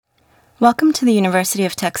Welcome to the University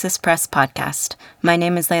of Texas Press podcast. My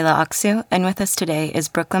name is Leyla Aksu, and with us today is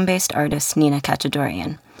Brooklyn-based artist Nina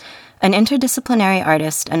Katchadourian. An interdisciplinary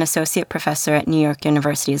artist and associate professor at New York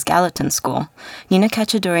University's Gallatin School, Nina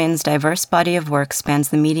Katchadourian's diverse body of work spans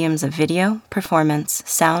the mediums of video, performance,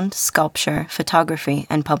 sound, sculpture, photography,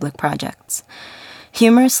 and public projects.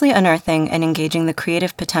 Humorously unearthing and engaging the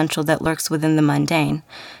creative potential that lurks within the mundane,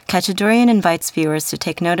 Katchadourian invites viewers to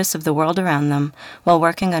take notice of the world around them while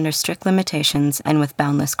working under strict limitations and with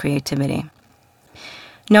boundless creativity.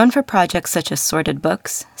 Known for projects such as sorted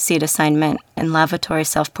books, seat assignment, and lavatory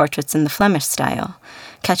self-portraits in the Flemish style,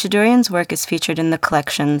 Katchadourian's work is featured in the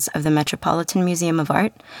collections of the Metropolitan Museum of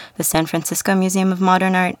Art, the San Francisco Museum of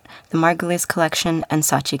Modern Art, the Margulies Collection, and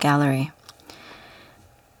Saatchi Gallery.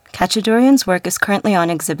 Katchadourian's work is currently on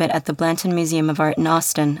exhibit at the Blanton Museum of Art in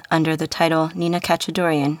Austin under the title Nina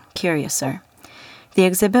Katchadourian, Curiouser. The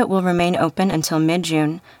exhibit will remain open until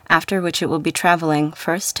mid-June, after which it will be traveling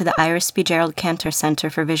first to the Iris B. Gerald Cantor Center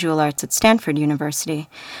for Visual Arts at Stanford University,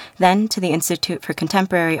 then to the Institute for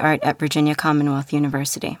Contemporary Art at Virginia Commonwealth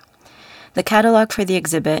University. The catalog for the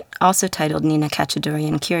exhibit, also titled Nina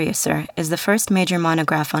Katchadourian Curiouser, is the first major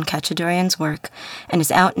monograph on Katchadourian's work and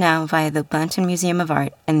is out now via the Blanton Museum of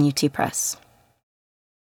Art and UT Press.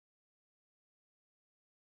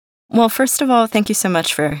 Well, first of all, thank you so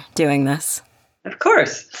much for doing this. Of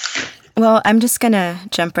course. Well, I'm just going to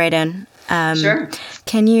jump right in. Sure.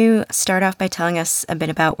 Can you start off by telling us a bit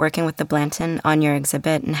about working with the Blanton on your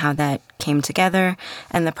exhibit and how that came together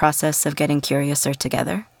and the process of getting Curiouser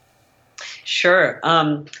together? Sure.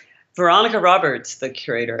 Veronica Roberts, the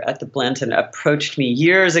curator at the Blanton, approached me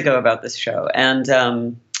years ago about this show,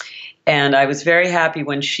 and I was very happy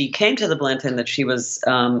when she came to the Blanton that she was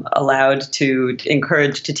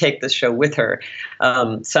encouraged to take this show with her.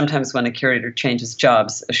 Sometimes when a curator changes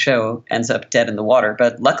jobs, a show ends up dead in the water,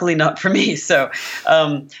 but luckily not for me. So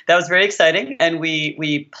that was very exciting, and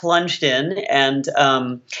we plunged in, and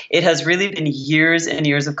it has really been years and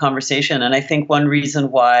years of conversation. And I think one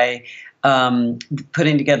reason why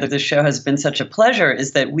putting together this show has been such a pleasure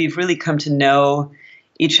is that we've really come to know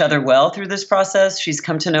each other well through this process. She's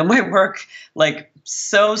come to know my work like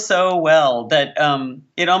so well that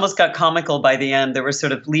it almost got comical by the end. There were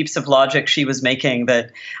sort of leaps of logic she was making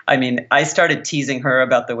that, I started teasing her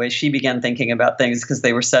about the way she began thinking about things because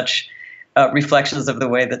they were such reflections of the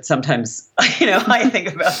way that sometimes, I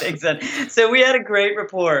think about things. And so we had a great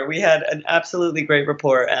rapport. We had an absolutely great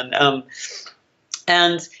rapport.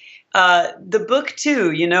 And the book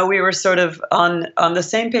too, we were sort of on the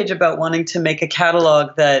same page about wanting to make a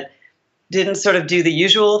catalog that didn't sort of do the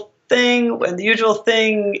usual thing. When the usual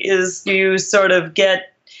thing is you sort of get a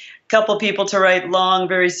couple people to write long,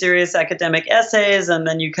 very serious academic essays, and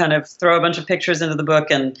then you kind of throw a bunch of pictures into the book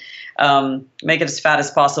and make it as fat as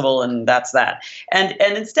possible, and that's that. And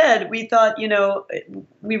instead, we thought,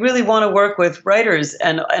 we really want to work with writers,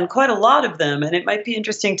 and quite a lot of them, and it might be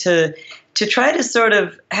interesting to try to sort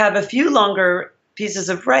of have a few longer pieces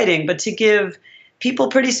of writing, but to give people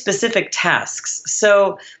pretty specific tasks.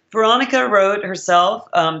 So Veronica wrote herself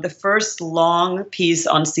the first long piece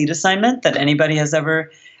on seat assignment that anybody has ever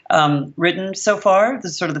written so far.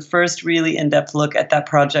 This is sort of the first really in-depth look at that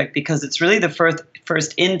project because it's really the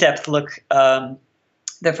first in-depth look,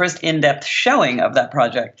 the first in-depth showing of that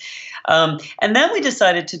project. And then we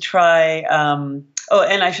decided to try,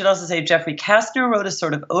 and I should also say Jeffrey Kastner wrote a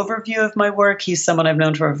sort of overview of my work. He's someone I've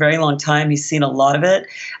known for a very long time. He's seen a lot of it.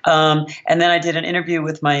 And then I did an interview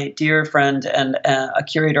with my dear friend and a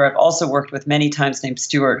curator I've also worked with many times named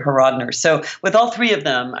Stuart Horodner. So with all three of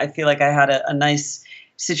them, I feel like I had a nice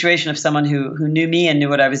situation of someone who knew me and knew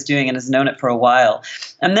what I was doing and has known it for a while.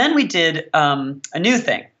 And then we did a new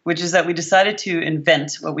thing, which is that we decided to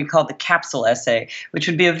invent what we call the capsule essay, which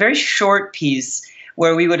would be a very short piece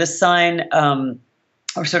where we would assign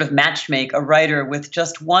or sort of matchmake a writer with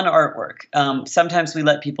just one artwork. Sometimes we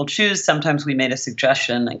let people choose. Sometimes we made a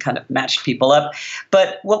suggestion and kind of matched people up.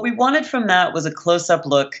 But what we wanted from that was a close-up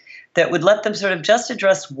look that would let them sort of just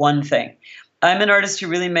address one thing. I'm an artist who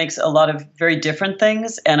really makes a lot of very different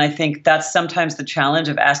things, and I think that's sometimes the challenge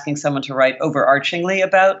of asking someone to write overarchingly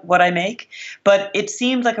about what I make. But it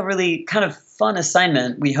seemed like a really kind of fun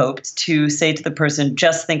assignment, we hoped, to say to the person,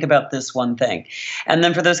 just think about this one thing. And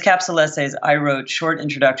then for those capsule essays, I wrote short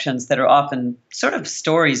introductions that are often sort of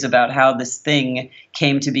stories about how this thing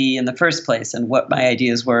came to be in the first place and what my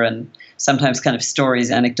ideas were, and sometimes kind of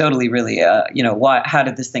stories anecdotally, really, how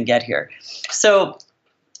did this thing get here? So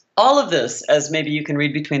all of this, as maybe you can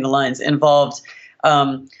read between the lines, involved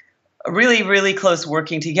really, really close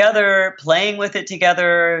working together, playing with it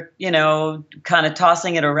together, kind of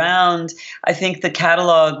tossing it around. I think the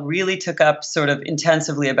catalog really took up sort of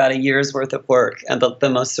intensively about a year's worth of work. And the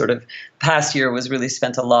most sort of past year was really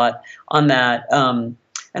spent a lot on that.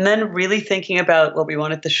 And then really thinking about what we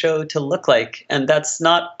wanted the show to look like. And that's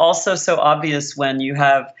not also so obvious when you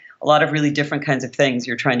have a lot of really different kinds of things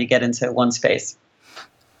you're trying to get into one space.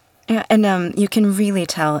 Yeah, and you can really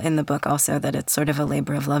tell in the book also that it's sort of a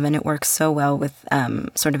labor of love, and it works so well with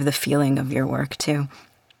sort of the feeling of your work, too.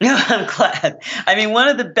 No, I'm glad. I mean, one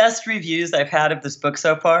of the best reviews I've had of this book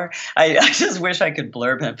so far, I just wish I could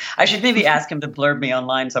blurb him. I should maybe ask him to blurb me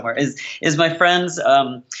online somewhere, is my friend's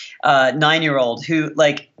 9-year-old who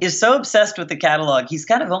is so obsessed with the catalog. He's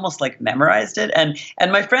kind of almost memorized it. And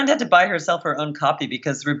my friend had to buy herself her own copy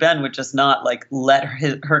because Ruben would just not let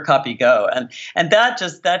her copy go. And that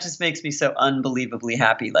just makes me so unbelievably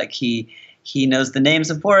happy. He knows the names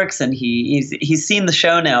of works, and he's seen the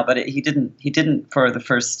show now, but he didn't for the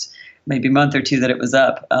first maybe month or two that it was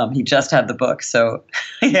up. He just had the book, so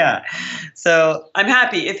yeah. So I'm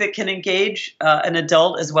happy if it can engage an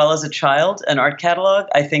adult as well as a child. An art catalog,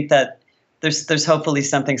 I think that there's hopefully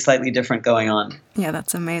something slightly different going on. Yeah,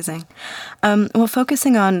 that's amazing. Well,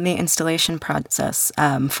 focusing on the installation process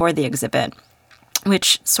for the exhibit,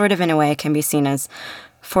 which sort of in a way can be seen as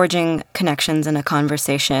forging connections in a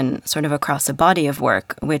conversation sort of across a body of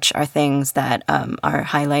work, which are things that are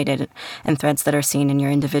highlighted and threads that are seen in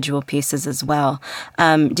your individual pieces as well.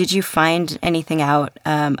 Did you find anything out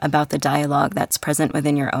about the dialogue that's present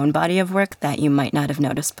within your own body of work that you might not have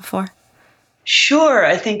noticed before? Sure.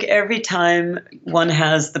 I think every time one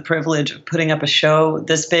has the privilege of putting up a show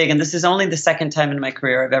this big, and this is only the second time in my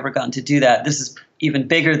career I've ever gotten to do that. This is even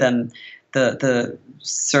bigger than the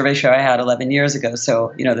survey show I had 11 years ago.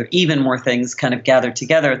 So, there are even more things kind of gathered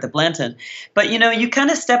together at the Blanton. But, you kind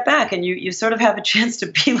of step back and you sort of have a chance to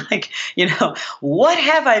be like, what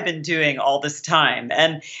have I been doing all this time?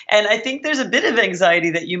 And I think there's a bit of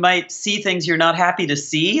anxiety that you might see things you're not happy to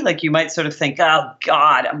see. Like you might sort of think, oh,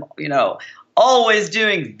 God, I'm, always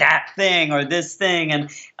doing that thing or this thing. And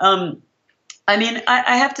I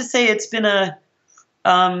have to say it's been a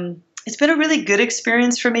really good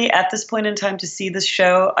experience for me at this point in time to see this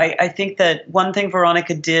show. I think that one thing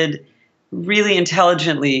Veronica did really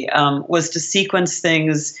intelligently was to sequence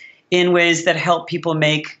things in ways that help people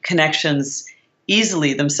make connections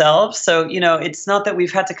easily themselves. So, it's not that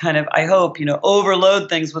we've had to kind of, I hope, overload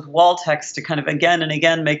things with wall text to kind of again and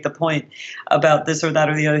again make the point about this or that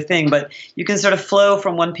or the other thing. But you can sort of flow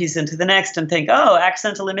from one piece into the next and think, oh,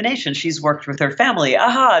 accent elimination. She's worked with her family.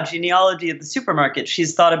 Aha, genealogy at the supermarket.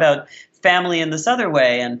 She's thought about family in this other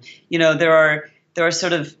way. And, there are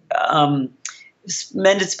sort of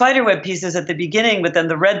mended spiderweb pieces at the beginning, but then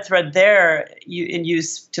the red thread there in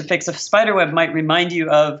use to fix a spiderweb might remind you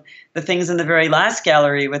of the things in the very last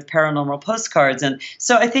gallery with paranormal postcards. And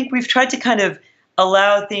so I think we've tried to kind of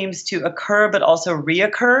allow themes to occur, but also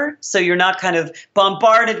reoccur. So you're not kind of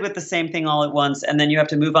bombarded with the same thing all at once, and then you have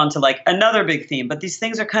to move on to another big theme. But these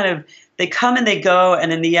things are kind of, they come and they go,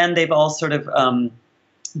 and in the end, they've all sort of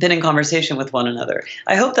been in conversation with one another.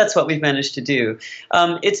 I hope that's what we've managed to do.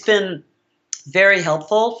 It's been very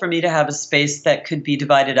helpful for me to have a space that could be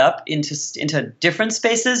divided up into different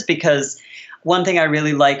spaces, because one thing I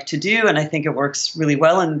really like to do, and I think it works really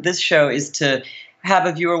well in this show, is to have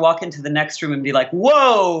a viewer walk into the next room and be like,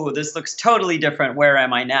 whoa, this looks totally different. Where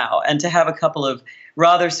am I now? And to have a couple of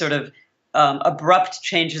rather sort of abrupt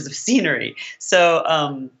changes of scenery. So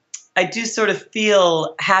I do sort of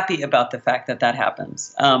feel happy about the fact that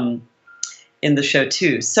happens in the show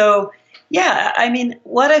too. So yeah, I mean,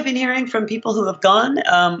 what I've been hearing from people who have gone,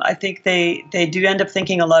 I think they do end up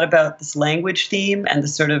thinking a lot about this language theme and the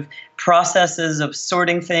sort of processes of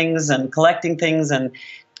sorting things and collecting things and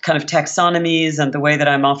kind of taxonomies and the way that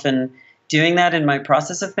I'm often doing that in my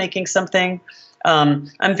process of making something.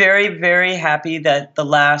 I'm very, very happy that the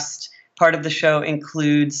last part of the show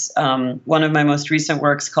includes one of my most recent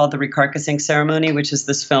works called The Recarcassing Ceremony, which is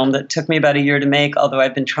this film that took me about a year to make, although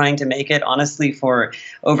I've been trying to make it, honestly, for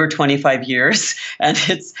over 25 years. And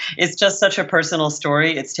it's just such a personal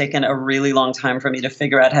story. It's taken a really long time for me to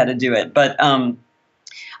figure out how to do it. But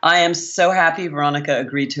I am so happy Veronica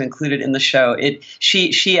agreed to include it in the show.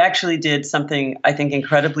 She actually did something, I think,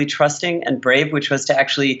 incredibly trusting and brave, which was to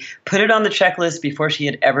actually put it on the checklist before she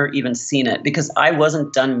had ever even seen it, because I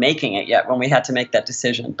wasn't done making it yet when we had to make that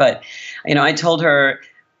decision. But, I told her,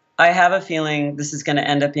 I have a feeling this is going to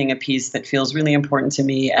end up being a piece that feels really important to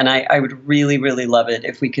me, and I would really, really love it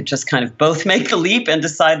if we could just kind of both make the leap and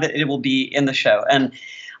decide that it will be in the show. And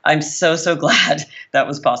I'm so, so glad that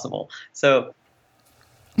was possible. So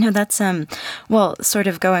No, that's well, sort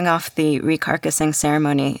of going off the recarcassing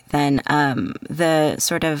ceremony, then the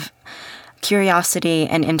sort of curiosity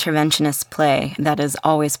and interventionist play that is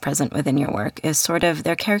always present within your work is sort of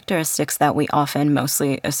their characteristics that we often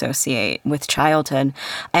mostly associate with childhood.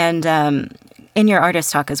 And in your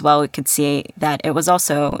artist talk as well, we could see that it was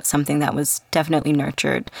also something that was definitely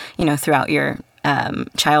nurtured, throughout your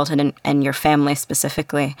childhood and your family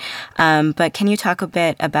specifically. But can you talk a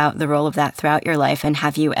bit about the role of that throughout your life, and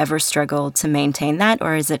have you ever struggled to maintain that,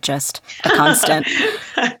 or is it just a constant?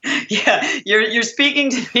 Yeah, you're speaking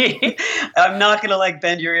to me. I'm not going to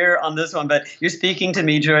bend your ear on this one, but you're speaking to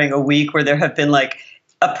me during a week where there have been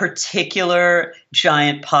a particular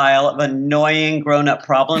giant pile of annoying grown-up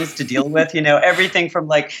problems to deal with, everything from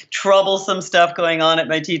troublesome stuff going on at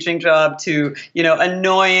my teaching job to,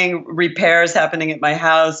 annoying repairs happening at my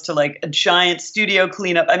house to a giant studio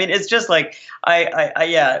cleanup. I mean, it's just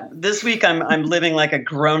yeah, this week I'm living like a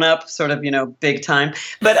grown-up sort of, big time.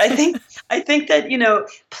 But I think that,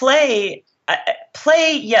 play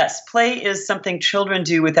is something children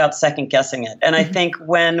do without second guessing it. And I think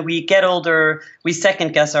when we get older, we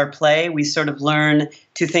second guess our play. We sort of learn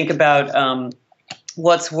to think about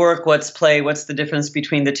what's work, what's play, what's the difference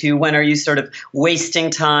between the two. When are you sort of wasting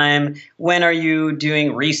time? When are you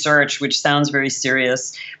doing research, which sounds very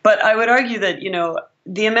serious? But I would argue that,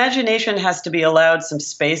 the imagination has to be allowed some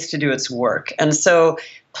space to do its work. And so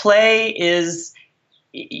play is,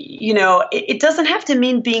 it doesn't have to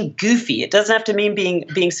mean being goofy. It doesn't have to mean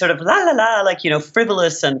being sort of la la la,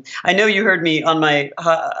 frivolous. And I know you heard me on my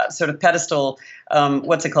sort of pedestal,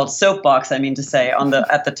 what's it called, soapbox, I mean to say,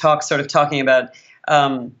 at the talk, sort of talking about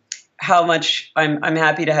how much I'm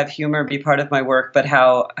happy to have humor be part of my work, but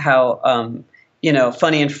how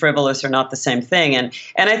funny and frivolous are not the same thing. And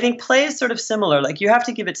I think play is sort of similar. You have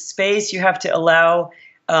to give it space. You have to allow.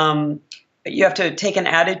 You have to take an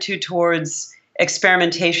attitude towards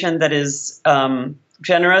experimentation that is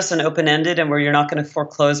generous and open-ended, and where you're not going to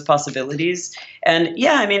foreclose possibilities. And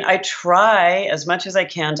yeah, I mean, I try as much as I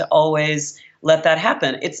can to always let that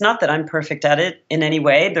happen. It's not that I'm perfect at it in any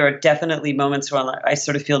way. There are definitely moments when I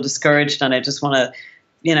sort of feel discouraged and I just want to,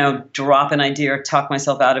 drop an idea or talk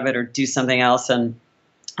myself out of it or do something else. And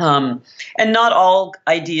not all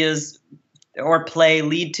ideas or play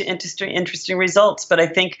lead to interesting results. But I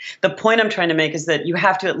think the point I'm trying to make is that you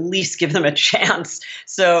have to at least give them a chance.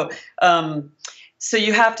 So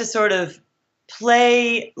you have to sort of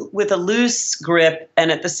play with a loose grip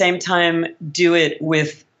and at the same time do it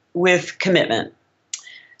with commitment.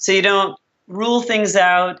 So you don't rule things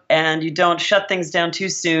out and you don't shut things down too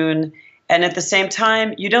soon. And at the same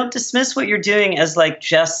time, you don't dismiss what you're doing as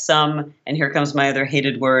just some, and here comes my other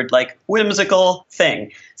hated word, whimsical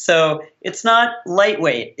thing. So it's not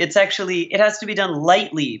lightweight. It's actually, it has to be done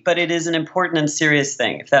lightly, but it is an important and serious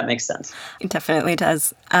thing, if that makes sense. It definitely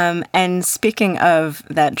does. And speaking of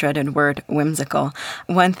that dreaded word, whimsical,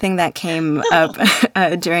 one thing that came up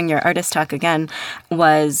during your artist talk again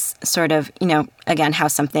was sort of, again, how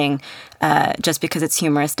something, just because it's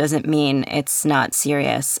humorous doesn't mean it's not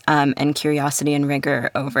serious, and curiosity and rigor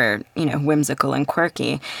over, whimsical and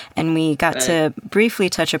quirky. And we got to briefly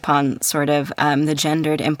touch upon sort of the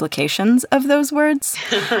gendered implications of those words.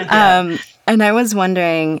 Yeah. And I was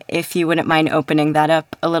wondering if you wouldn't mind opening that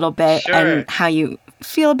up a little bit. Sure. And how you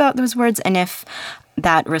feel about those words, and if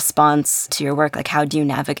that response to your work, how do you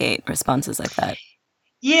navigate responses like that?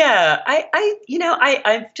 Yeah,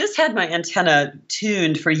 I've just had my antenna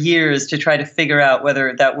tuned for years to try to figure out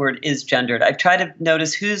whether that word is gendered. I've tried to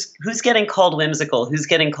notice who's getting called whimsical, who's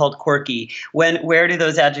getting called quirky, where do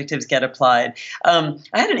those adjectives get applied. I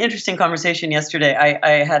had an interesting conversation yesterday.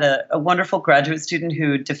 I had a wonderful graduate student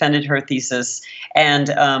who defended her thesis,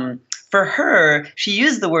 and for her, she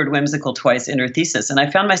used the word whimsical twice in her thesis. And I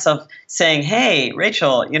found myself saying, hey,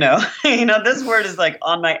 Rachel, this word is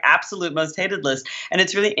on my absolute most hated list. And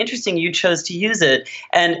it's really interesting you chose to use it.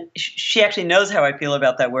 And she actually knows how I feel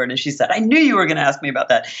about that word. And she said, I knew you were going to ask me about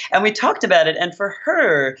that. And we talked about it. And for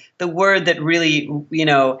her, the word that really,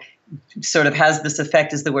 sort of has this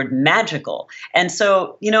effect is the word magical. And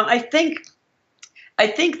so, I think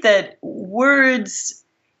that words,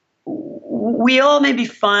 we all maybe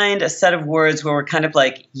find a set of words where we're kind of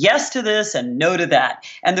yes to this and no to that.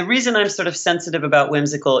 And the reason I'm sort of sensitive about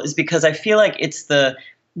whimsical is because I feel like it's at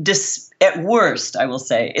worst, I will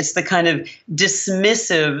say, it's the kind of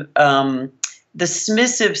dismissive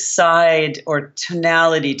side or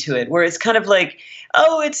tonality to it, where it's kind of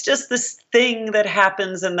oh, it's just this thing that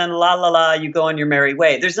happens and then la la la, you go on your merry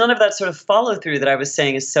way. There's none of that sort of follow through that I was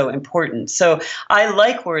saying is so important. So I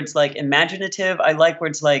like words like imaginative. I like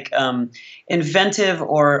words like inventive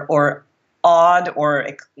or odd or,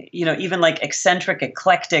 even like eccentric,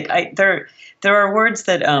 eclectic. There are words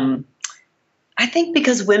that I think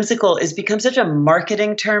because whimsical has become such a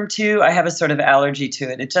marketing term too, I have a sort of allergy to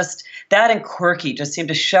it. It just, that and quirky just seem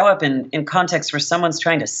to show up in contexts where someone's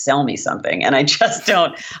trying to sell me something. And I just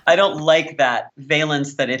I don't like that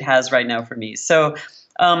valence that it has right now for me. So,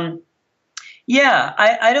 I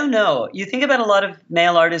don't know. You think about a lot of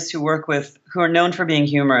male artists who are known for being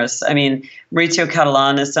humorous. I mean, Maurizio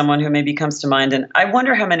Catalan is someone who maybe comes to mind. And I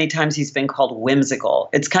wonder how many times he's been called whimsical.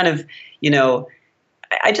 It's kind of,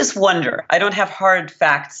 I just wonder. I don't have hard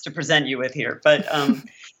facts to present you with here, but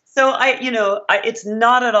so it's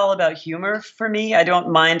not at all about humor for me. I don't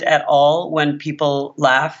mind at all when people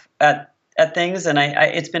laugh at things, and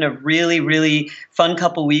it's been a really, really fun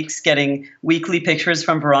couple weeks getting weekly pictures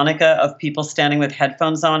from Veronica of people standing with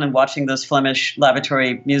headphones on and watching those Flemish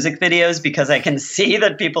lavatory music videos, because I can see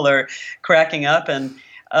that people are cracking up, and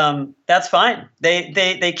that's fine.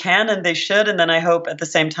 They can and they should, and then I hope at the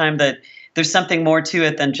same time that there's something more to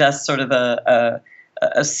it than just sort of a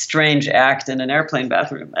strange act in an airplane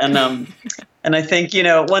bathroom. And and I think,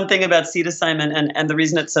 one thing about seat assignment and the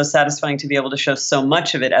reason it's so satisfying to be able to show so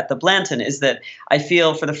much of it at the Blanton is that I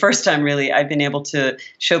feel for the first time, really, I've been able to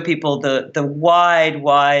show people the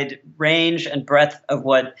wide range and breadth of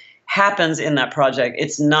what happens in that project.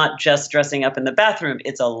 It's not just dressing up in the bathroom.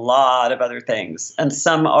 It's a lot of other things. And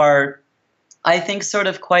some are, I think, sort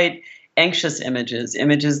of quite anxious images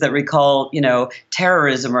that recall,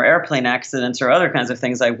 terrorism or airplane accidents or other kinds of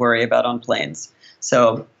things I worry about on planes.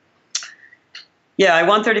 So, yeah, I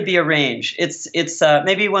want there to be a range. It's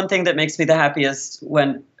maybe one thing that makes me the happiest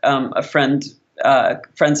when friends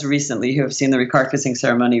recently who have seen the Ricard kissing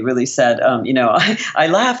ceremony really said, I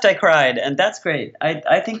laughed, I cried, and that's great.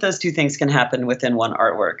 I think those two things can happen within one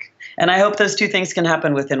artwork, and I hope those two things can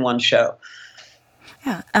happen within one show.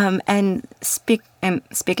 Yeah, and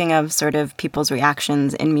speaking of sort of people's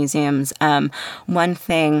reactions in museums, one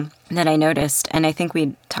thing that I noticed, and I think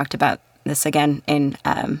we talked about this again in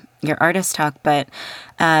your artist talk, but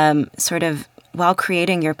sort of while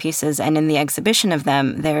creating your pieces and in the exhibition of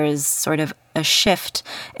them, there is sort of a shift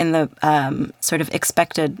in the sort of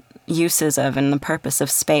expected uses of and the purpose of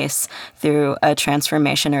space through a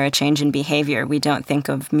transformation or a change in behavior. We don't think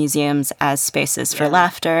of museums as spaces for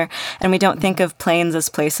laughter, and we don't think of planes as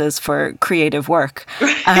places for creative work.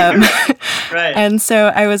 Right. And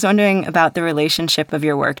so I was wondering about the relationship of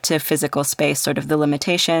your work to physical space, sort of the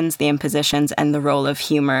limitations, the impositions, and the role of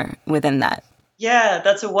humor within that. Yeah,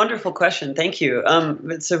 that's a wonderful question. Thank you.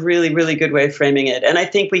 It's a really, really good way of framing it. And I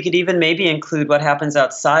think we could even maybe include what happens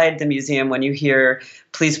outside the museum when you hear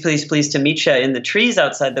 "please, please, please" to meet you in the trees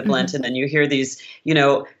outside the Blanton, and you hear these,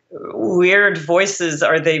 weird voices.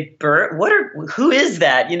 Are they bird? Who is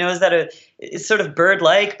that? Is that it's sort of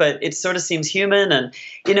bird-like, but it sort of seems human. And,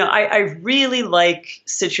 I really like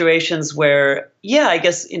situations where, I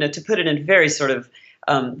guess, to put it in very sort of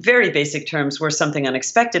very basic terms, where something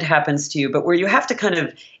unexpected happens to you, but where you have to kind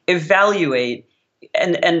of evaluate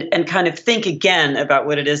and kind of think again about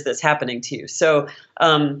what it is that's happening to you. So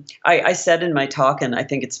I said in my talk, and I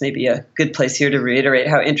think it's maybe a good place here to reiterate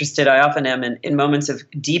how interested I often am in moments of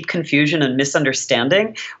deep confusion and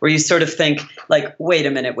misunderstanding, where you sort of think like, wait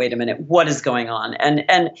a minute, what is going on?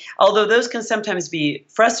 And although those can sometimes be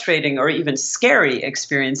frustrating or even scary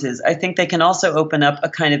experiences, I think they can also open up a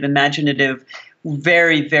kind of imaginative,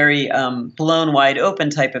 very, very blown wide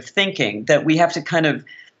open type of thinking that we have to kind of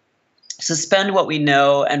suspend what we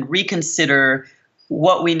know and reconsider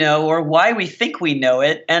what we know or why we think we know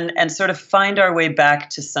it, and sort of find our way back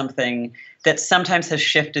to something that sometimes has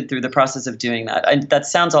shifted through the process of doing that. That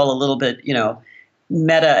sounds all a little bit,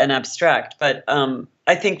 meta and abstract, but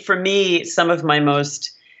I think for me, some of my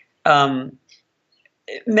most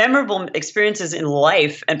memorable experiences in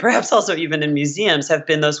life, and perhaps also even in museums, have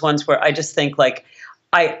been those ones where I just think like,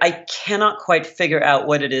 I cannot quite figure out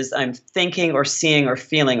what it is I'm thinking or seeing or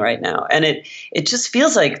feeling right now. And it just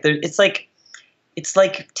feels like it's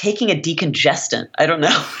like taking a decongestant. I don't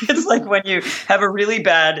know. It's like when you have a really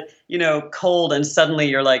bad, cold, and suddenly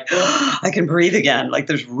you're like, oh, I can breathe again. Like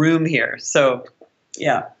there's room here. So,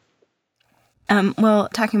 yeah. Well,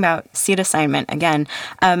 talking about seat assignment again,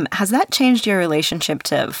 has that changed your relationship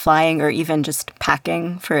to flying or even just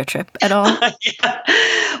packing for a trip at all? Yeah.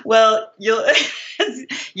 Well,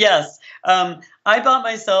 yes. I bought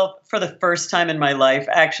myself, for the first time in my life,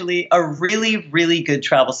 actually, a really, really good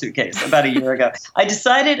travel suitcase about a year ago. I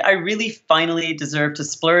decided I really finally deserved to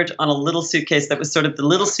splurge on a little suitcase that was sort of the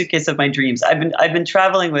little suitcase of my dreams. I've been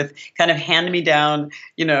traveling with kind of hand-me-down,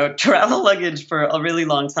 travel luggage for a really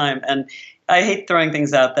long time, and I hate throwing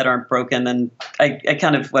things out that aren't broken, and I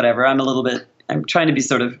kind of, whatever, I'm trying to be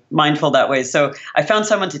sort of mindful that way. So I found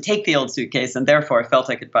someone to take the old suitcase, and therefore I felt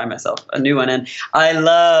I could buy myself a new one. And I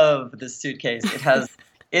love this suitcase. It has,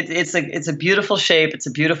 it's a beautiful shape. It's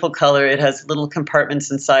a beautiful color. It has little compartments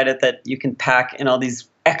inside it that you can pack in all these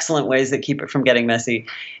excellent ways that keep it from getting messy.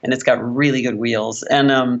 And it's got really good wheels. And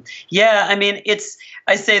I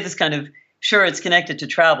say this kind of, sure, it's connected to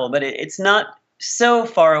travel, but it's not so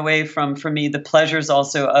far away from, for me, the pleasures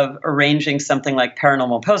also of arranging something like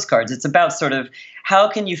paranormal postcards. It's about sort of how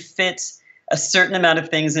can you fit a certain amount of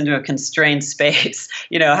things into a constrained space?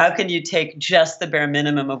 How can you take just the bare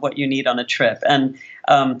minimum of what you need on a trip? And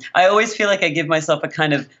I always feel like I give myself a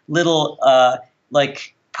kind of little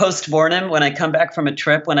post-mortem when I come back from a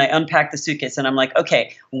trip, when I unpack the suitcase and I'm like,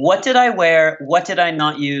 okay, what did I wear? What did I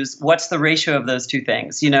not use? What's the ratio of those two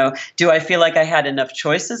things? Do I feel like I had enough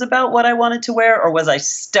choices about what I wanted to wear, or was I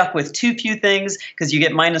stuck with too few things? Because you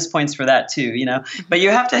get minus points for that too, But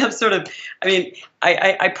you have to have sort of,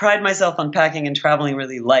 I pride myself on packing and traveling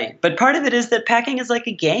really light. But part of it is that packing is like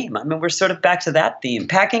a game. We're sort of back to that theme.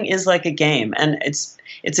 Packing is like a game. And it's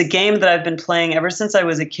a game that I've been playing ever since I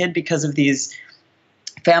was a kid because of these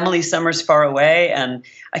family summers far away. And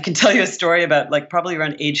I can tell you a story about probably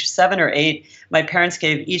around age 7 or 8, my parents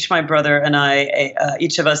gave my brother and I,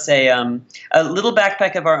 each of us a little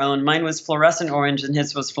backpack of our own. Mine was fluorescent orange and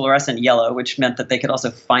his was fluorescent yellow, which meant that they could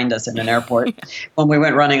also find us in an airport when we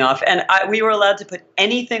went running off. And we were allowed to put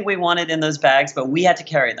anything we wanted in those bags, but we had to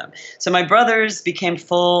carry them. So my brothers became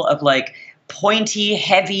full of pointy,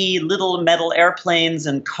 heavy little metal airplanes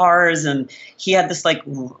and cars, and he had this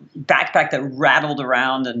backpack that rattled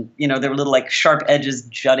around, and there were little sharp edges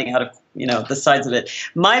jutting out of the sides of it.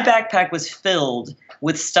 My backpack was filled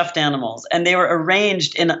with stuffed animals, and they were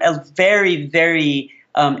arranged in a very, very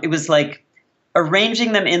it was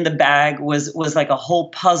arranging them in the bag was like a whole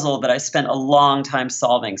puzzle that I spent a long time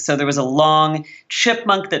solving. So there was a long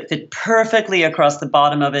chipmunk that fit perfectly across the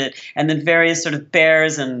bottom of it, and then various sort of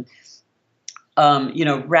bears and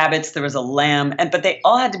rabbits. There was a lamb, but they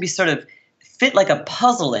all had to be sort of fit like a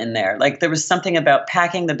puzzle in there. There was something about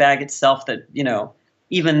packing the bag itself that,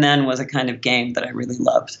 even then was a kind of game that I really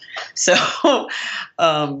loved. So, there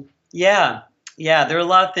are a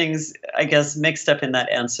lot of things, I guess, mixed up in that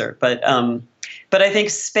answer. But I think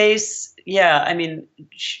space,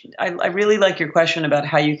 I really like your question about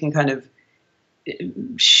how you can kind of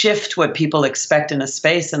shift what people expect in a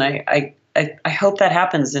space. And I hope that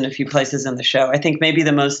happens in a few places in the show. I think maybe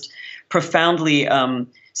the most profoundly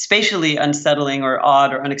spatially unsettling or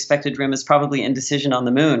odd or unexpected room is probably Indecision on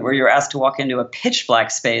the Moon, where you're asked to walk into a pitch black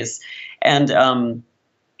space and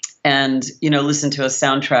listen to a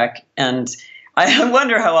soundtrack. And I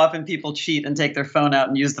wonder how often people cheat and take their phone out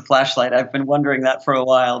and use the flashlight. I've been wondering that for a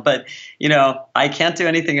while, but I can't do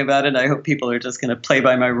anything about it. I hope people are just going to play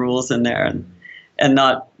by my rules in there and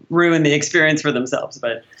not ruin the experience for themselves.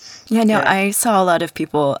 But I saw a lot of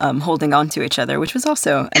people holding on to each other, which was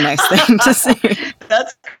also a nice thing to see.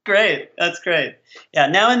 That's great. Yeah,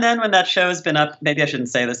 now and then when that show has been up, maybe I shouldn't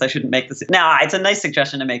say this, I shouldn't make this. No, it's a nice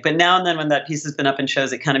suggestion to make, but now and then when that piece has been up in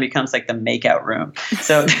shows, it kind of becomes like the makeout room.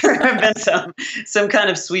 So there have been some kind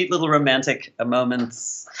of sweet little romantic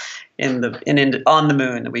moments on the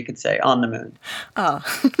moon, we could say, on the moon. Oh.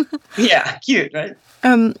 Yeah, cute, right?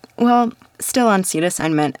 Well, still on seat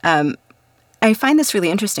assignment, I find this really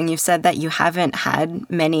interesting. You've said that you haven't had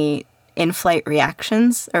many in-flight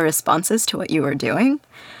reactions or responses to what you were doing.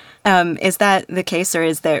 Is that the case,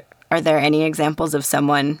 or are there any examples of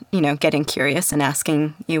someone, getting curious and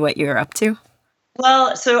asking you what you're up to?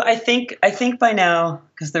 Well, so I think by now,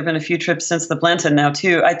 because there have been a few trips since the Blanton now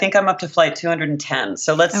too, I think I'm up to flight 210.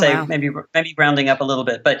 So let's say wow. maybe rounding up a little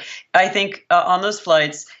bit. But I think on those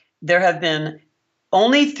flights, there have been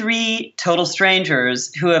only 3 total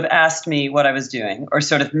strangers who have asked me what I was doing or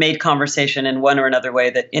sort of made conversation in one or another way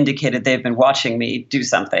that indicated they've been watching me do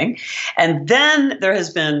something. And then there has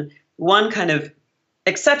been one kind of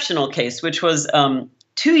exceptional case, which was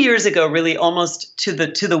 2 years ago, really almost to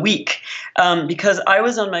the week, because I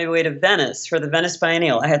was on my way to Venice for the Venice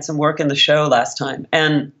Biennial. I had some work in the show last time.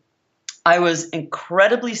 And I was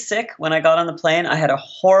incredibly sick when I got on the plane. I had a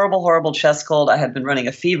horrible, horrible chest cold. I had been running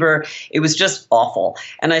a fever. It was just awful.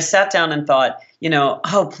 And I sat down and thought,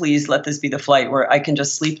 oh, please let this be the flight where I can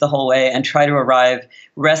just sleep the whole way and try to arrive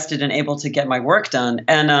rested and able to get my work done.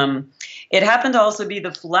 And it happened to also be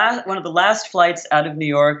one of the last flights out of New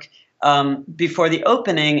York before the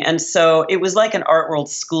opening. And so it was like an Art World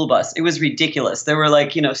school bus. It was ridiculous. There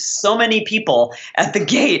were so many people at the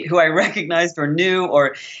gate who I recognized or knew,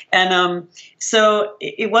 so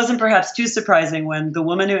it wasn't perhaps too surprising when the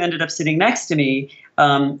woman who ended up sitting next to me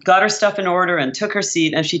got her stuff in order and took her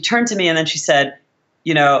seat. And she turned to me and then she said,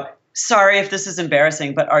 sorry if this is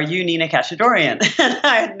embarrassing, but are you Nina Katchadourian? And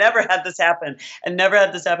I had never had this happen and never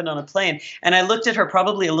had this happen on a plane. And I looked at her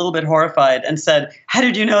probably a little bit horrified and said, how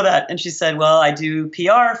did you know that? And she said, well, I do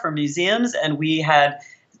PR for museums, and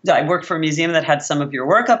I worked for a museum that had some of your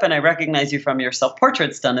work up, and I recognize you from your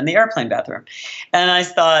self-portraits done in the airplane bathroom. And I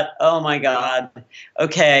thought, oh my God,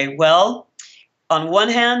 okay, well, on one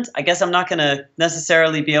hand, I guess I'm not going to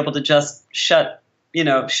necessarily be able to just shut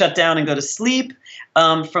down and go to sleep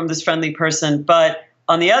from this friendly person. But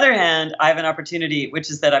on the other hand, I have an opportunity, which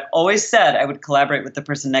is that I've always said I would collaborate with the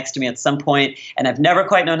person next to me at some point, and I've never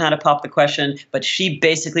quite known how to pop the question, but she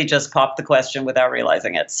basically just popped the question without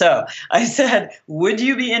realizing it. So I said, would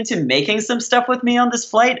you be into making some stuff with me on this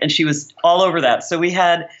flight? And she was all over that. So we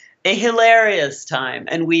had a hilarious time,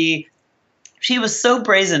 and she was so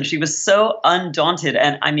brazen. She was so undaunted.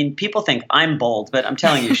 And I mean, people think I'm bold, but I'm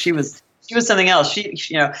telling you, she was something else.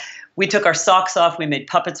 We took our socks off. We made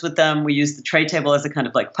puppets with them. We used the tray table as a kind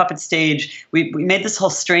of like puppet stage. We made this whole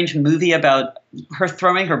strange movie about her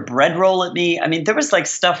throwing her bread roll at me. I mean, there was like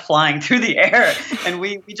stuff flying through the air, and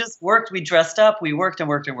we just worked. We dressed up. We worked and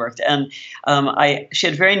worked and worked. And she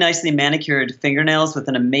had very nicely manicured fingernails with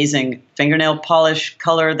an amazing fingernail polish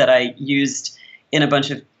color that I used in a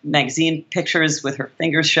bunch of magazine pictures with her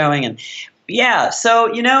fingers showing. And yeah,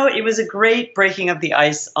 so, it was a great breaking of the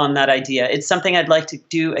ice on that idea. It's something I'd like to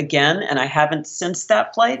do again, and I haven't since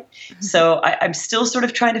that flight. Mm-hmm. So I'm still sort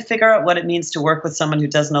of trying to figure out what it means to work with someone who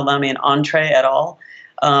doesn't allow me an entree at all.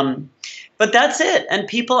 But that's it. And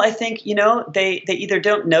people, I think, they either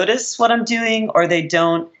don't notice what I'm doing, or they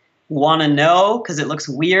don't want to know because it looks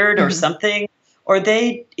weird or something. Or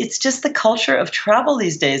it's just the culture of travel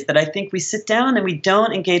these days that I think we sit down and we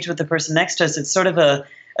don't engage with the person next to us. It's sort of a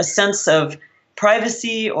sense of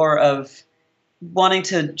privacy or of wanting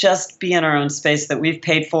to just be in our own space that we've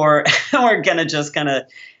paid for. And we're going to just kind of,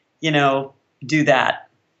 do that.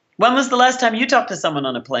 When was the last time you talked to someone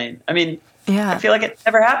on a plane? I mean, yeah. I feel like it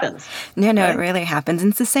never happens. No, right? It really happens. And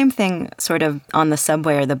it's the same thing sort of on the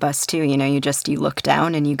subway or the bus too. You look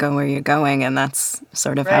down and you go where you're going, and that's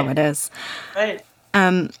sort of how it is. Right.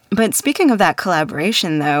 But speaking of that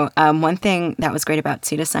collaboration, though, one thing that was great about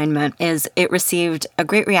Seat Assignment is it received a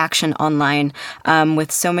great reaction online,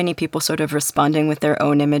 with so many people sort of responding with their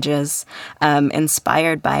own images,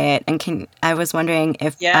 inspired by it. And I was wondering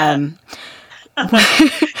if... Yeah.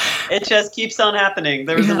 It just keeps on happening.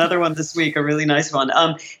 There was another one this week, a really nice one.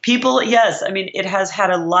 People, yes, I mean, it has had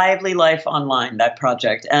a lively life online, that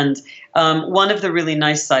project. And one of the really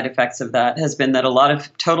nice side effects of that has been that a lot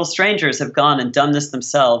of total strangers have gone and done this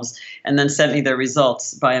themselves and then sent me their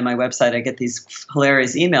results via my website. I get these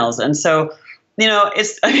hilarious emails. And so,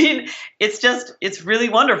 it's really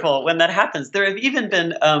wonderful when that happens. There have even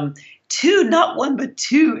been not one, but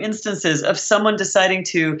two instances of someone deciding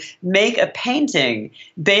to make a painting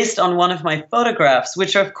based on one of my photographs,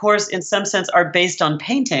 which of course, in some sense, are based on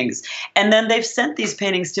paintings. And then they've sent these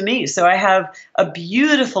paintings to me. So I have a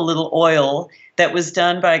beautiful little oil that was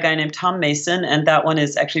done by a guy named Tom Mason, and that one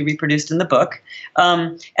is actually reproduced in the book.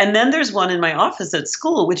 And then there's one in my office at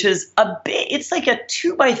school, which is it's like a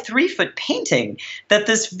 2-by-3 foot painting that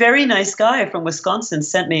this very nice guy from Wisconsin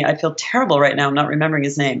sent me. I feel terrible right now. I'm not remembering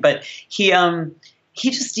his name, but he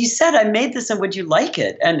said, I made this and would you like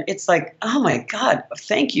it? And it's like, oh my God,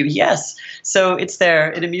 thank you. Yes. So it's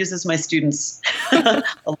there. It amuses my students a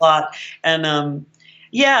lot. And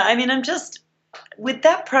I'm just, with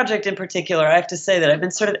that project in particular, I have to say that I've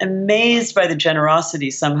been sort of amazed by the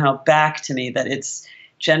generosity somehow back to me that it's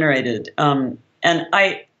generated. And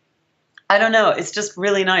I don't know, it's just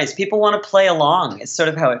really nice. People want to play along. It's sort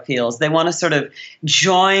of how it feels. They want to sort of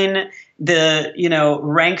join the,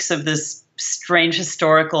 ranks of this strange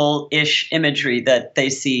historical-ish imagery that they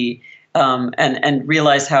see, and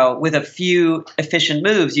realize how with a few efficient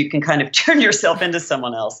moves you can kind of turn yourself into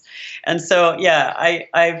someone else. And so, yeah,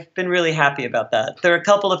 I've been really happy about that. There are a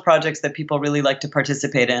couple of projects that people really like to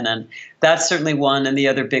participate in, and that's certainly one. And the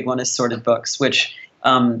other big one is Sorted Books, which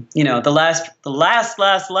the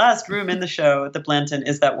last room in the show at the Blanton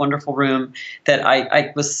is that wonderful room that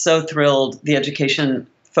I was so thrilled the education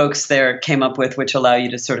folks there came up with, which allow you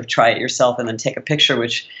to sort of try it yourself and then take a picture,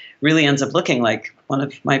 which really ends up looking like one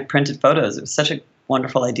of my printed photos. It was such a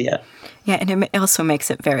wonderful idea. Yeah, and it also makes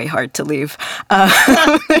it very hard to leave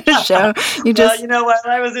the show. Well, while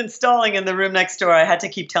I was installing in the room next door, I had to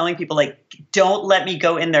keep telling people, like, don't let me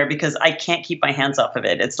go in there because I can't keep my hands off of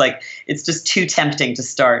it. It's like, it's just too tempting to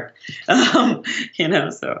start, so,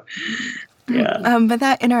 yeah. But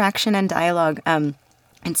that interaction and dialogue,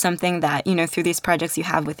 it's something that, through these projects you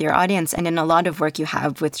have with your audience and in a lot of work you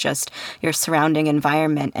have with just your surrounding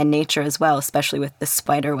environment and nature as well, especially with the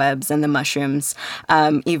spider webs and the mushrooms,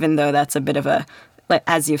 even though that's a bit of a,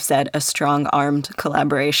 as you've said, a strong-armed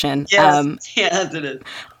collaboration. Yes, yes, it is.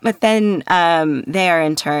 But then they are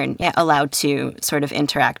in turn allowed to sort of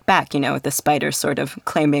interact back, with the spiders sort of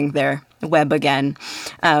claiming their web again,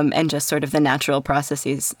 and just sort of the natural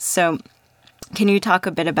processes. So can you talk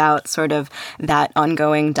a bit about sort of that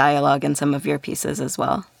ongoing dialogue in some of your pieces as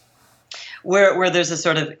well? Where there's a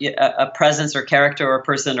sort of a presence or character or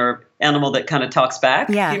person or animal that kind of talks back,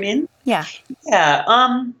 you mean? Yeah. Yeah.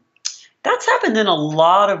 That's happened in a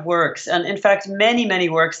lot of works. And in fact, many, many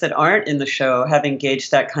works that aren't in the show have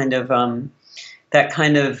engaged that kind of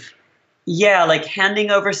like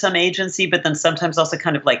handing over some agency, but then sometimes also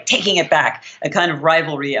kind of like taking it back, a kind of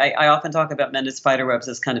rivalry. I often talk about Mended Spiderwebs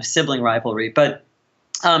as kind of sibling rivalry, but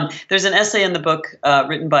there's an essay in the book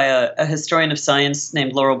written by a historian of science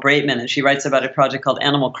named Laurel Braitman, and she writes about a project called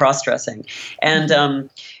animal cross-dressing. And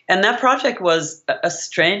that project was a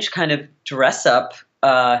strange kind of dress-up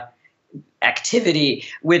activity,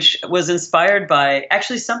 which was inspired by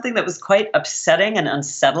actually something that was quite upsetting and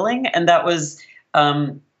unsettling, and that was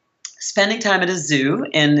spending time at a zoo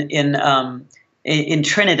in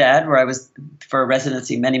Trinidad, where I was for a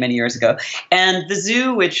residency many, many years ago. And the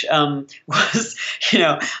zoo, which was,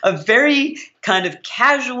 a very kind of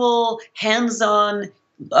casual, hands-on,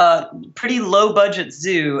 pretty low-budget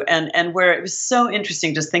zoo, and where it was so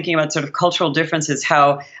interesting just thinking about sort of cultural differences,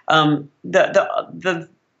 how the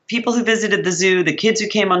people who visited the zoo, the kids who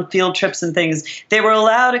came on field trips and things, they were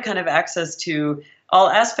allowed a kind of access to all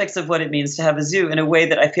aspects of what it means to have a zoo in a way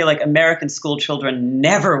that I feel like American school children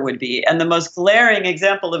never would be. And the most glaring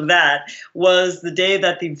example of that was the day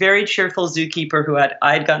that the very cheerful zookeeper who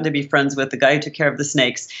I'd gotten to be friends with, the guy who took care of the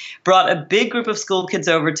snakes, brought a big group of school kids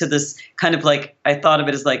over to this kind of like, I thought of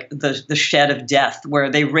it as like the shed of death, where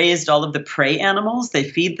they raised all of the prey animals. They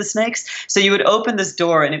feed the snakes. So you would open this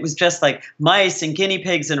door and it was just like mice and guinea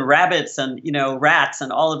pigs and rabbits and, rats,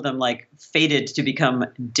 and all of them like fated to become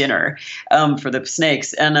dinner for the snakes.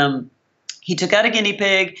 And he took out a guinea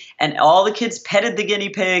pig, and all the kids petted the guinea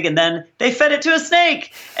pig, and then they fed it to a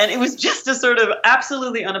snake. And it was just a sort of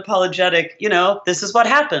absolutely unapologetic, this is what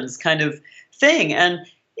happens kind of thing. And,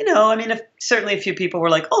 certainly a few people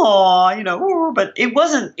were like, oh, but it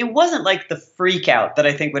wasn't like the freak out that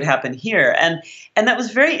I think would happen here. And that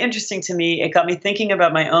was very interesting to me. It got me thinking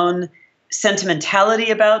about my own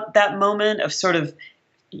sentimentality about that moment of sort of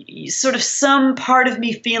some part of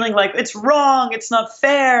me feeling like it's wrong, it's not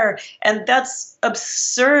fair. And that's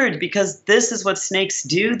absurd, because this is what snakes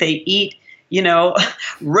do. They eat,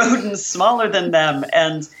 rodents smaller than them.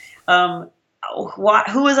 And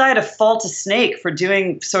who was I to fault a snake for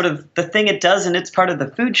doing sort of the thing it does and it's part of the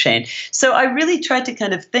food chain? So I really tried to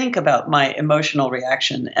kind of think about my emotional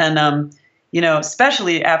reaction. And,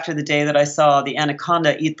 especially after the day that I saw the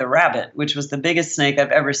anaconda eat the rabbit, which was the biggest snake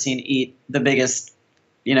I've ever seen eat the biggest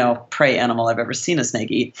prey animal I've ever seen a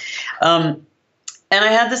snake eat. And I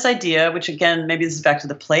had this idea, which again, maybe this is back to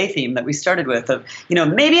the play theme that we started with, of,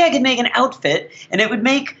 maybe I could make an outfit and it would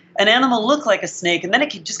make an animal look like a snake, and then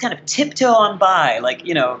it could just kind of tiptoe on by, like,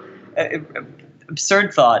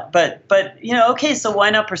 absurd thought. But okay, so why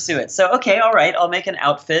not pursue it? So, okay, all right, I'll make an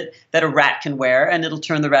outfit that a rat can wear, and it'll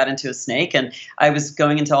turn the rat into a snake. And I was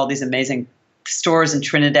going into all these amazing stores in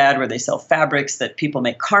Trinidad where they sell fabrics that people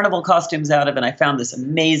make carnival costumes out of, and I found this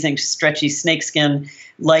amazing stretchy snakeskin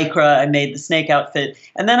lycra. I made the snake outfit,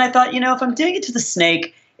 and then I thought, if I'm doing it to the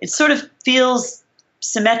snake, it sort of feels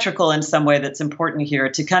symmetrical in some way that's important here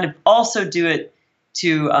to kind of also do it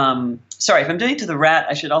to, if I'm doing it to the rat,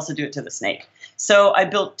 I should also do it to the snake. So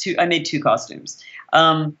I made two costumes.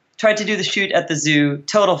 Tried to do the shoot at the zoo,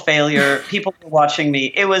 total failure. People were watching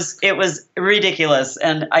me. It was ridiculous,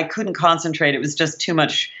 and I couldn't concentrate. It was just too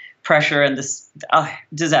much pressure and this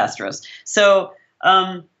disastrous. So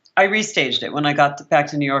I restaged it when I got back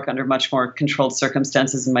to New York under much more controlled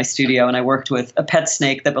circumstances in my studio, and I worked with a pet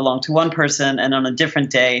snake that belonged to one person, and on a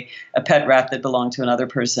different day, a pet rat that belonged to another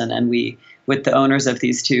person, and we with the owners of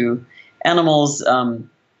these two animals,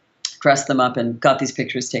 dressed them up and got these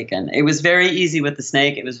pictures taken. It was very easy with the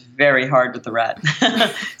snake. It was very hard with the rat.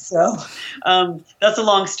 So that's a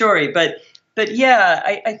long story. But yeah,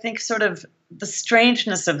 I think sort of the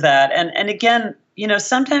strangeness of that. And again,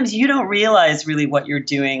 sometimes you don't realize really what you're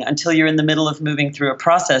doing until you're in the middle of moving through a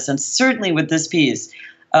process. And certainly with this piece,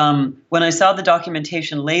 when I saw the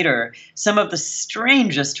documentation later, some of the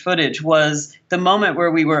strangest footage was the moment where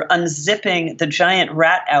we were unzipping the giant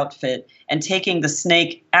rat outfit and taking the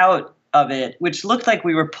snake out of it, which looked like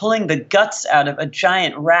we were pulling the guts out of a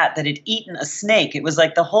giant rat that had eaten a snake. It was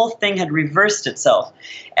like the whole thing had reversed itself,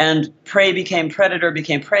 and prey became predator,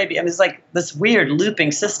 became prey. It was like this weird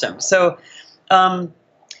looping system. So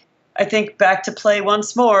I think back to play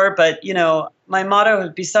once more, but my motto,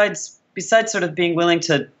 besides sort of being willing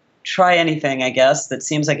to try anything, I guess, that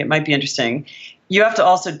seems like it might be interesting, you have to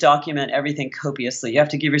also document everything copiously. You have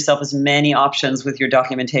to give yourself as many options with your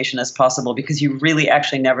documentation as possible, because you really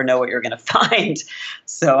actually never know what you're going to find.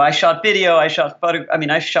 So I shot video, I shot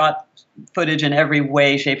footage in every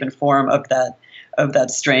way, shape, and form of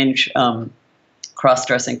that strange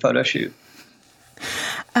cross-dressing photo shoot.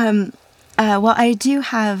 Well, I do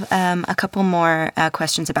have a couple more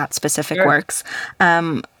questions about specific works.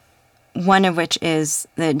 One of which is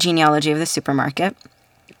the genealogy of the supermarket.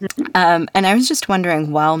 And I was just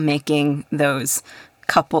wondering, while making those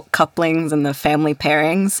couplings and the family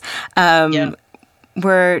pairings,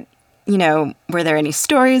 were there any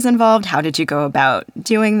stories involved? How did you go about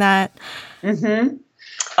doing that? Mm-hmm.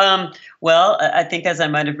 Well, I think, as I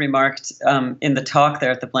might have remarked in the talk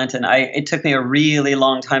there at the Blanton, it took me a really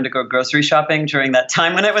long time to go grocery shopping during that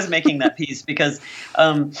time when I was making that piece, because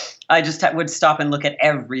I just would stop and look at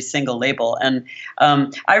every single label. And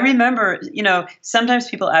I remember, sometimes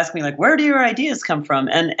people ask me, like, where do your ideas come from?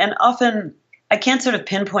 And often I can't sort of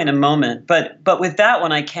pinpoint a moment, but with that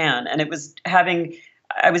one I can. And it was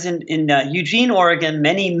I was in Eugene, Oregon,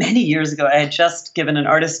 many, many years ago. I had just given an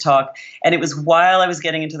artist talk, and it was while I was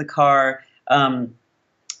getting into the car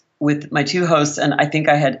with my two hosts. And I think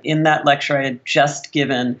in that lecture I had just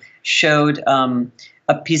showed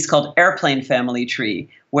a piece called Airplane Family Tree,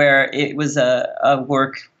 where it was a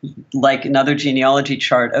work like another genealogy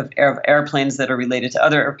chart of airplanes that are related to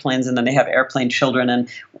other airplanes, and then they have airplane children, and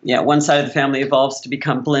one side of the family evolves to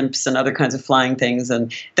become blimps and other kinds of flying things,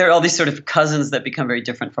 and there are all these sort of cousins that become very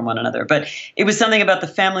different from one another. But it was something about the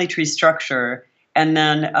family tree structure, and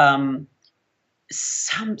then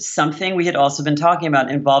something we had also been talking about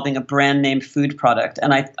involving a brand name food product,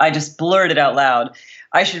 and I just blurted out loud,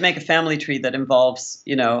 I should make a family tree that involves,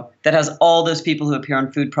 that has all those people who appear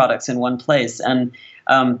on food products in one place. And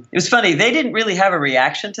it was funny. They didn't really have a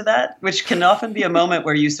reaction to that, which can often be a moment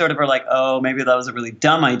where you sort of are like, oh, maybe that was a really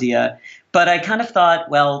dumb idea. But I kind of thought,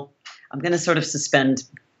 well, I'm going to sort of suspend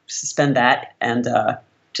that and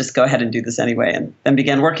just go ahead and do this anyway, and then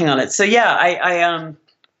began working on it. So yeah,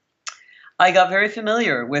 I got very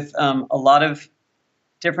familiar with a lot of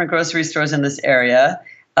different grocery stores in this area.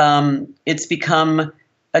 It's become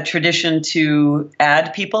a tradition to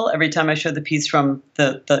add people every time I show the piece from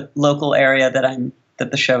the local area that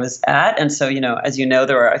the show is at. And so, as you know,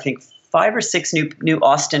 there are, I think, 5 or 6 new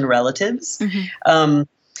Austin relatives. Mm-hmm.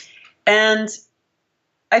 And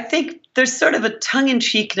I think there's sort of a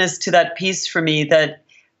tongue-in-cheekness to that piece for me that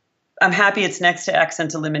I'm happy it's next to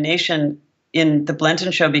Accent Elimination in the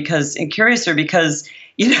Blanton show, because I'm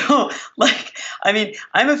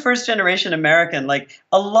a first generation American. Like,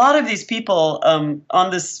 a lot of these people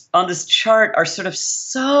on this chart are sort of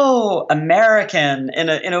so American in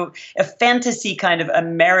a fantasy kind of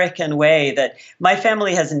American way that my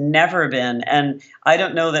family has never been, and I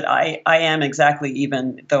don't know that I am exactly,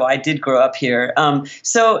 even though I did grow up here.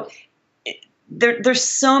 So there's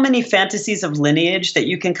so many fantasies of lineage that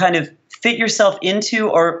you can kind of fit yourself into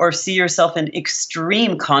or see yourself in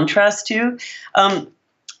extreme contrast to.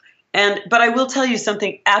 But I will tell you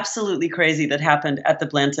something absolutely crazy that happened at the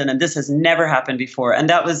Blanton, and this has never happened before. And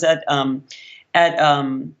that was at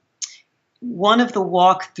one of the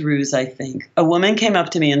walkthroughs, I think. A woman came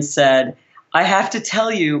up to me and said, I have to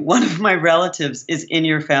tell you, one of my relatives is in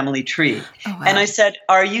your family tree. Oh, wow. And I said,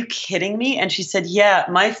 are you kidding me? And she said, yeah,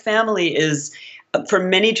 my family is, for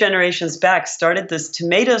many generations back, started this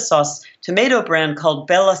tomato brand called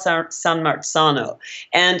Bella San Marzano.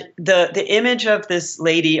 And the image of this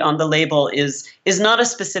lady on the label is not a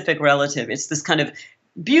specific relative. It's this kind of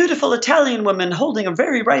beautiful Italian woman holding a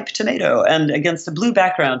very ripe tomato and against a blue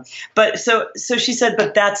background. But so she said,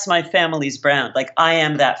 but that's my family's brand. Like, I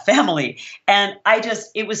am that family. And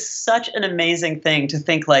it was such an amazing thing to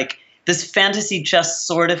think, like, this fantasy just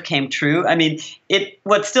sort of came true. I mean,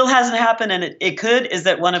 what still hasn't happened, and it could, is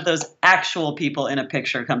that one of those actual people in a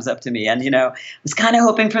picture comes up to me. And, I was kind of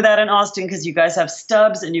hoping for that in Austin because you guys have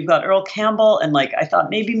Stubbs and you've got Earl Campbell. And like, I thought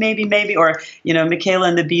maybe, or, Michaela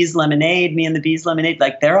and the Bees Lemonade, me and the Bees Lemonade,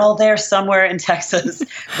 like they're all there somewhere in Texas.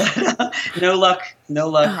 But no luck,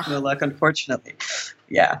 unfortunately.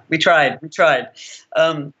 Yeah, we tried.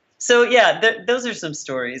 So yeah, those are some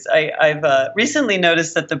stories. I've recently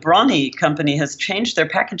noticed that the Brawny company has changed their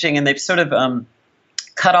packaging, and they've sort of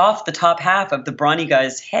cut off the top half of the Brawny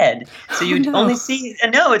guy's head. So you only see,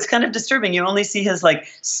 and no, it's kind of disturbing. You only see his like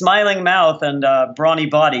smiling mouth and brawny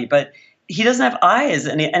body, but he doesn't have eyes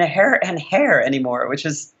and hair anymore, which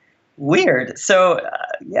is weird. So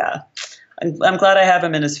yeah, I'm glad I have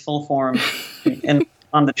him in his full form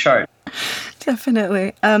on the chart.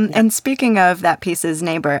 Definitely. And speaking of that piece's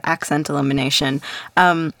neighbor, accent elimination,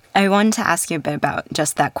 I wanted to ask you a bit about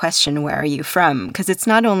just that question, where are you from? Because it's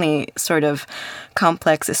not only sort of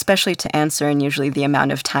complex, especially to answer in usually the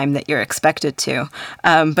amount of time that you're expected to,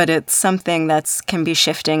 but it's something that can be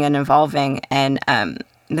shifting and evolving. And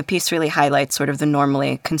the piece really highlights sort of the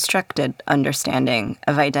normally constructed understanding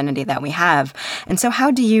of identity that we have. And so how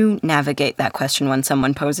do you navigate that question when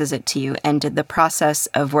someone poses it to you? And did the process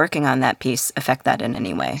of working on that piece affect that in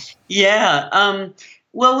any way? Yeah.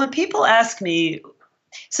 Well, when people ask me,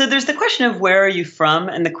 so there's the question of where are you from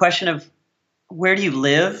and the question of where do you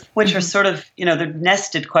live, which are sort of, they're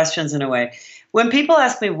nested questions in a way. When people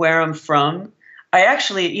ask me where I'm from, I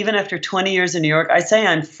actually, even after 20 years in New York, I say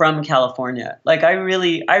I'm from California. Like I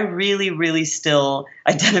really still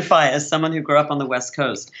identify as someone who grew up on the West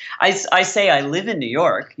Coast. I say I live in New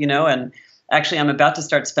York, and actually I'm about to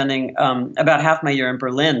start spending about half my year in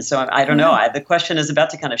Berlin. So I don't know. The question is about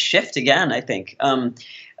to kind of shift again, I think,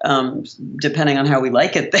 depending on how we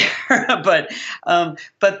like it there. But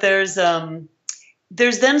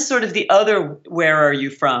there's then sort of the other, where are you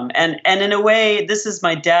from? And in a way, this is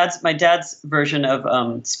my dad's version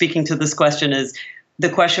of speaking to this question is the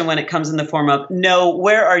question when it comes in the form of, no,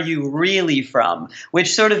 where are you really from?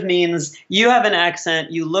 Which sort of means you have an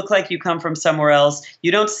accent, you look like you come from somewhere else, you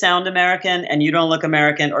don't sound American and you don't look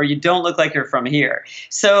American, or you don't look like you're from here.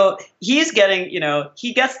 So he's getting,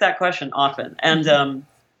 he gets that question often. And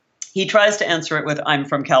he tries to answer it with, I'm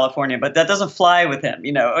from California, but that doesn't fly with him.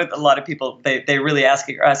 A lot of people, they really are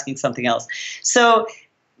asking something else. So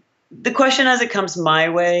the question as it comes my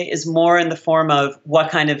way is more in the form of what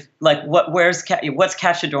kind of, like, what's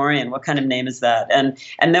Katchadourian? What kind of name is that? And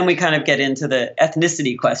then we kind of get into the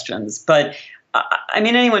ethnicity questions. But I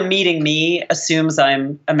mean, anyone meeting me assumes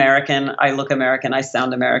I'm American. I look American. I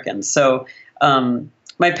sound American. So,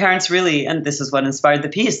 my parents really, and this is what inspired the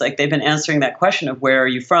piece, like they've been answering that question of where are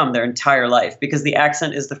you from their entire life, because the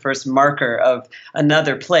accent is the first marker of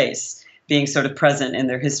another place being sort of present in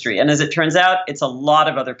their history. And as it turns out, it's a lot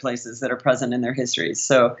of other places that are present in their histories.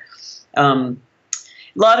 So a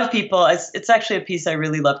lot of people, it's actually a piece I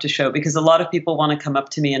really love to show, because a lot of people want to come up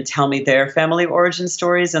to me and tell me their family origin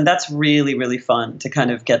stories. And that's really, really fun to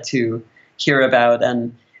kind of get to hear about.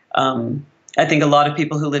 And I think a lot of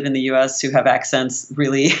people who live in the U.S. who have accents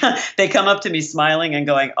really, they come up to me smiling and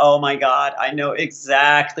going, oh my God, I know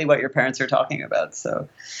exactly what your parents are talking about. So,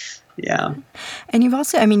 yeah. And you've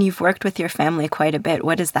also, you've worked with your family quite a bit.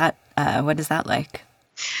 What is that like?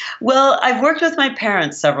 Well, I've worked with my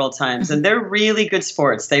parents several times, and they're really good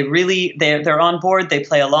sports. They're on board. They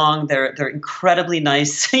play along. They're incredibly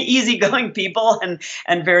nice, easygoing people, and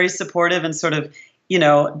very supportive and sort of,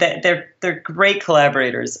 they're great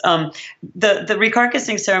collaborators. The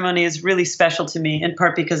recarcassing ceremony is really special to me, in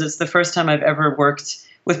part because it's the first time I've ever worked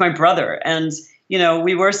with my brother. And,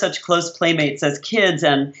 we were such close playmates as kids,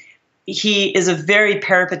 and he is a very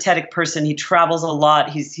peripatetic person. He travels a lot.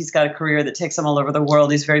 He's got a career that takes him all over the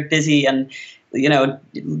world. He's very busy and, he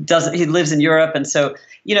lives in Europe. And so,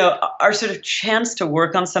 our sort of chance to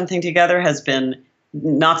work on something together has been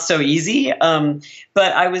not so easy,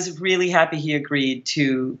 but I was really happy he agreed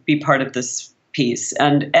to be part of this piece,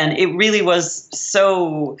 and it really was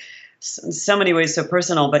in so many ways so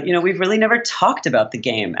personal. But we've really never talked about the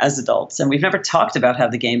game as adults, and we've never talked about how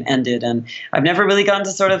the game ended, and I've never really gotten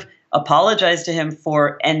to sort of apologize to him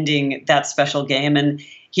for ending that special game, and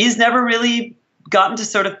he's never really gotten to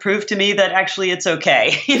sort of prove to me that actually it's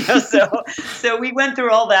okay. So we went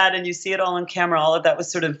through all that, and you see it all on camera. All of that was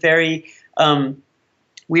sort of very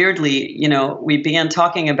weirdly, we began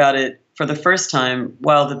talking about it for the first time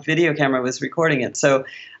while the video camera was recording it. So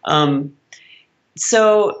my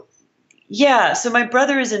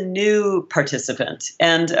brother is a new participant,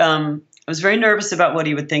 and I was very nervous about what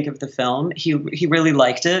he would think of the film. He really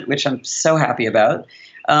liked it, which I'm so happy about.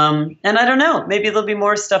 And I don't know, maybe there'll be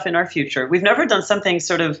more stuff in our future. We've never done something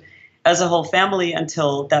sort of as a whole family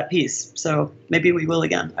until that piece. So maybe we will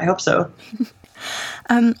again. I hope so.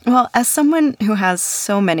 Well, as someone who has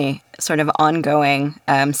so many sort of ongoing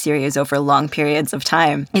series over long periods of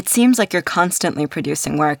time, it seems like you're constantly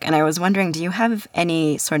producing work. And I was wondering, do you have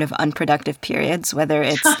any sort of unproductive periods, whether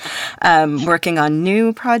it's working on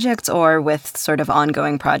new projects or with sort of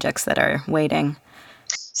ongoing projects that are waiting?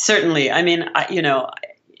 Certainly. I mean,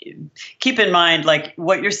 keep in mind, like,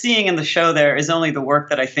 what you're seeing in the show there is only the work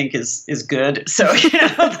that I think is good. So,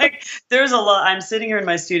 like, there's a lot. I'm sitting here in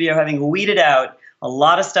my studio having weeded out a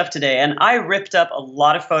lot of stuff today, and I ripped up a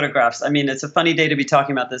lot of photographs. I mean, it's a funny day to be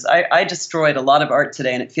talking about this. I destroyed a lot of art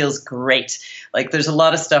today, and it feels great. Like, there's a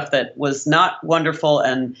lot of stuff that was not wonderful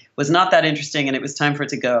and was not that interesting, and it was time for it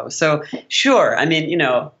to go. So, sure. I mean,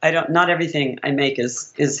 not everything I make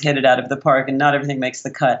is hit it out of the park, and not everything makes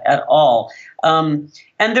the cut at all. And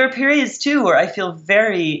there are periods too where I feel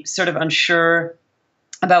very sort of unsure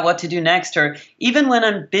about what to do next, or even when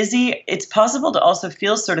I'm busy, it's possible to also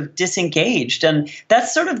feel sort of disengaged. And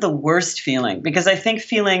that's sort of the worst feeling, because I think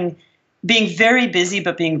being very busy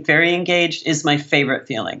but being very engaged is my favorite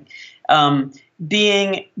feeling.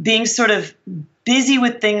 Being sort of busy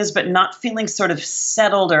with things but not feeling sort of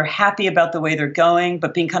settled or happy about the way they're going,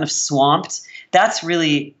 but being kind of swamped, that's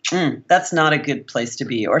really, that's not a good place to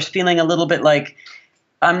be. Or feeling a little bit like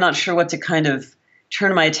I'm not sure what to kind of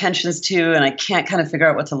turn my attentions to, and I can't kind of figure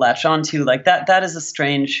out what to latch onto. Like that is a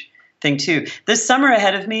strange thing too. This summer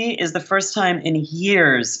ahead of me is the first time in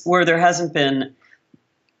years where there hasn't been,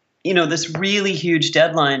 this really huge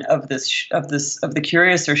deadline of the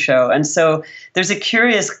Curiouser show. And so there's a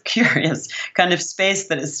curious kind of space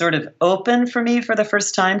that is sort of open for me for the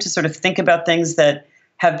first time to sort of think about things that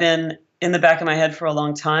have been in the back of my head for a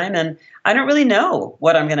long time. And I don't really know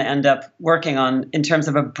what I'm going to end up working on in terms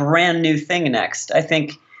of a brand new thing next. I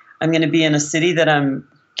think I'm going to be in a city that I'm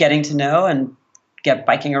getting to know and get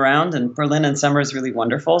biking around, and Berlin in summer is really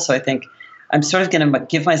wonderful. So I think I'm sort of going to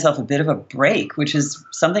give myself a bit of a break, which is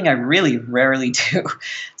something I really rarely do.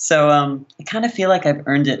 So I kind of feel like I've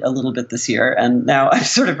earned it a little bit this year. And now I'm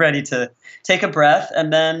sort of ready to take a breath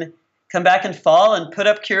and then come back in fall and put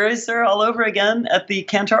up Curiouser all over again at the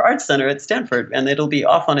Cantor Arts Center at Stanford. And it'll be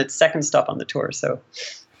off on its second stop on the tour. So,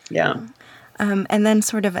 yeah. And then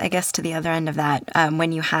sort of, I guess, to the other end of that,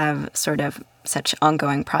 when you have sort of such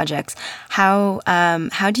ongoing projects, how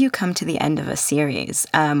do you come to the end of a series?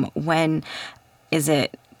 When is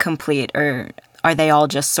it complete, or are they all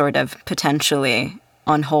just sort of potentially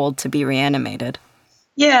on hold to be reanimated?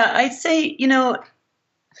 Yeah, I'd say,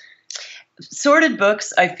 sorted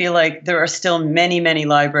books, I feel like there are still many, many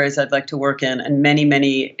libraries I'd like to work in, and many,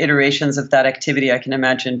 many iterations of that activity I can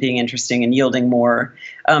imagine being interesting and yielding more.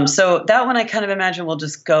 So that one I kind of imagine will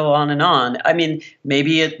just go on and on. I mean,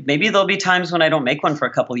 maybe there'll be times when I don't make one for a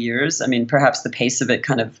couple years. I mean, perhaps the pace of it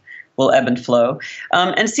kind of will ebb and flow.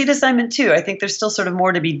 And seed assignment too. I think there's still sort of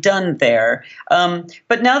more to be done there.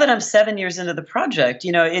 But now that I'm 7 years into the project,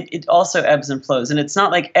 it also ebbs and flows. And it's not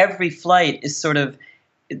like every flight is sort of,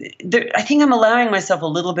 I think I'm allowing myself a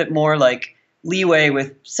little bit more like leeway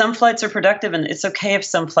with some flights are productive, and it's okay if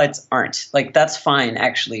some flights aren't. Like, that's fine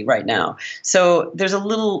actually right now. So there's a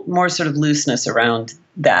little more sort of looseness around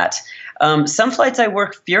that. Some flights I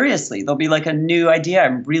work furiously. There'll be like a new idea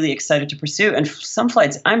I'm really excited to pursue, and some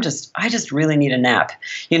flights I just really need a nap.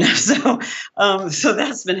 So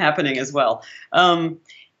that's been happening as well. And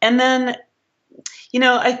then,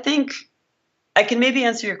 I think I can maybe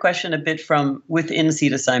answer your question a bit from within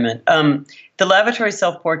seed assignment. The lavatory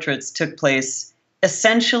self-portraits took place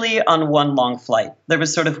essentially on one long flight. There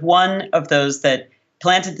was sort of one of those that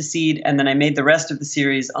planted the seed, and then I made the rest of the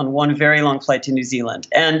series on one very long flight to New Zealand.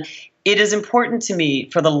 And it is important to me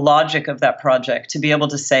for the logic of that project to be able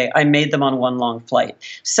to say I made them on one long flight.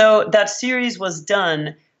 So that series was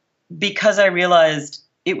done because I realized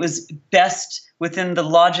it was best within the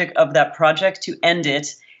logic of that project to end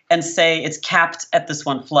it and say it's capped at this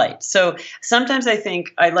one flight. So sometimes I think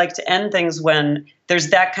I like to end things when there's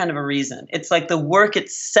that kind of a reason. It's like the work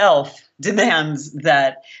itself demands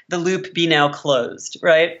that the loop be now closed,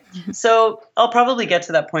 right? Mm-hmm. So I'll probably get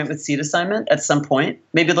to that point with seed assignment at some point.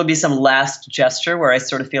 Maybe there'll be some last gesture where I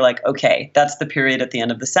sort of feel like, okay, that's the period at the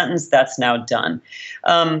end of the sentence. That's now done.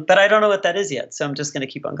 But I don't know what that is yet. So I'm just going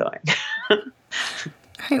to keep on going.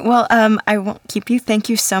 All right. Well, I won't keep you. Thank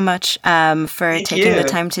you so much for taking the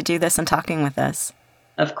time to do this and talking with us.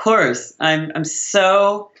 Of course. I'm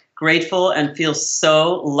so grateful and feel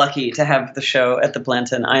so lucky to have the show at the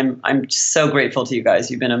Blanton. I'm so grateful to you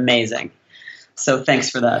guys. You've been amazing. So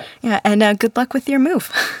thanks for that. Yeah, and good luck with your move.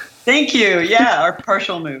 Thank you. Yeah, our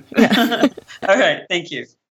partial move. All right. Thank you.